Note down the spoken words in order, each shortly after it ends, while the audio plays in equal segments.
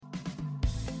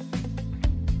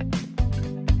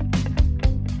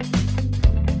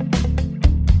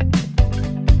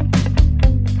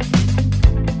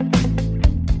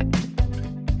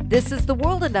This is the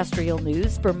World Industrial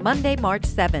News for Monday, March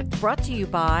 7th, brought to you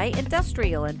by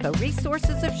Industrial Info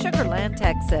Resources of Sugar Land,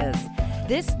 Texas.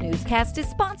 This newscast is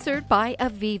sponsored by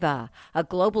AVEVA, a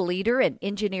global leader in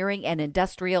engineering and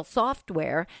industrial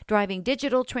software, driving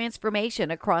digital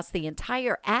transformation across the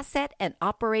entire asset and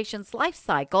operations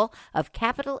lifecycle of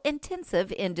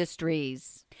capital-intensive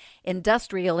industries.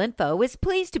 Industrial Info is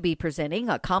pleased to be presenting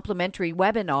a complimentary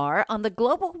webinar on the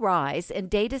global rise in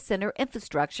data center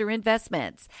infrastructure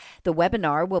investments. The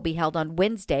webinar will be held on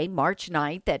Wednesday, March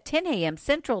 9th at 10 a.m.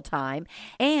 Central Time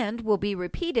and will be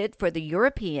repeated for the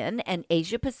European and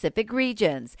Asia Pacific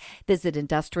regions. Visit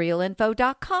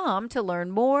industrialinfo.com to learn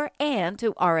more and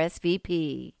to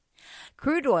RSVP.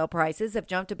 Crude oil prices have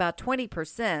jumped about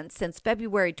 20% since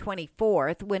February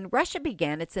 24th when Russia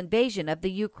began its invasion of the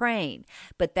Ukraine.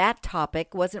 But that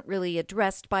topic wasn't really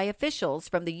addressed by officials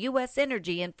from the U.S.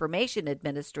 Energy Information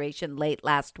Administration late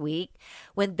last week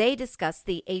when they discussed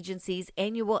the agency's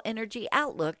annual Energy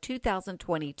Outlook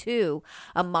 2022,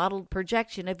 a modeled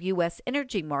projection of U.S.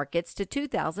 energy markets to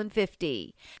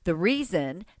 2050. The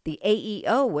reason? The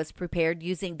AEO was prepared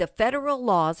using the federal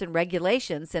laws and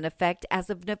regulations in effect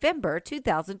as of November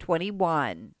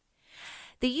 2021.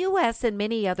 The U.S. and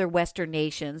many other Western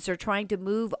nations are trying to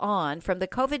move on from the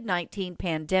COVID-19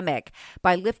 pandemic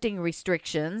by lifting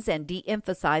restrictions and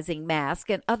de-emphasizing masks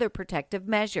and other protective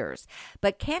measures.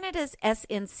 But Canada's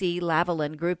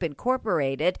SNC-Lavalin Group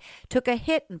Incorporated took a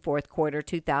hit in fourth quarter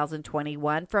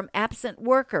 2021 from absent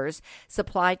workers,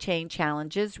 supply chain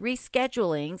challenges,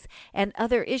 reschedulings, and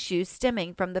other issues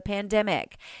stemming from the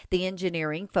pandemic. The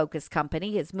engineering-focused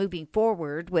company is moving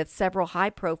forward with several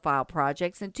high-profile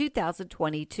projects in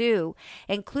 2022,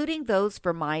 including those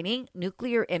for mining,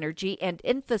 nuclear energy, and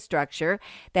infrastructure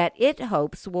that it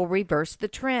hopes will reverse the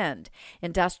trend.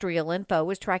 Industrial Info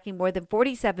is tracking more than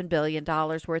 $47 billion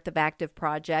worth of active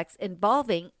projects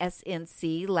involving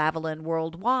SNC-Lavalin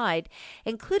worldwide,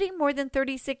 including more than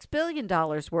 $36 billion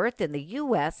worth in the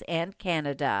U.S. and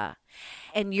Canada.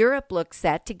 And Europe looks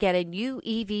set to get a new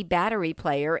EV battery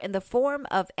player in the form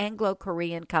of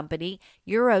Anglo-Korean company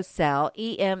Eurocell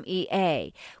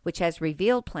EMEA, which has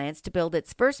revealed plans to build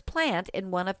its first plant in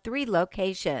one of 3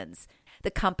 locations. The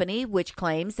company, which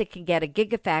claims it can get a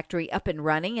gigafactory up and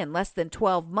running in less than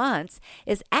 12 months,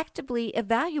 is actively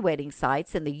evaluating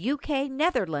sites in the UK,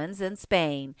 Netherlands, and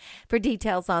Spain. For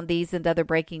details on these and other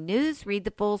breaking news, read the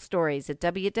full stories at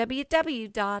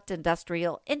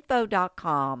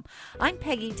www.industrialinfo.com. I'm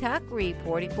Peggy Tuck,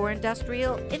 reporting for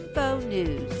Industrial Info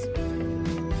News.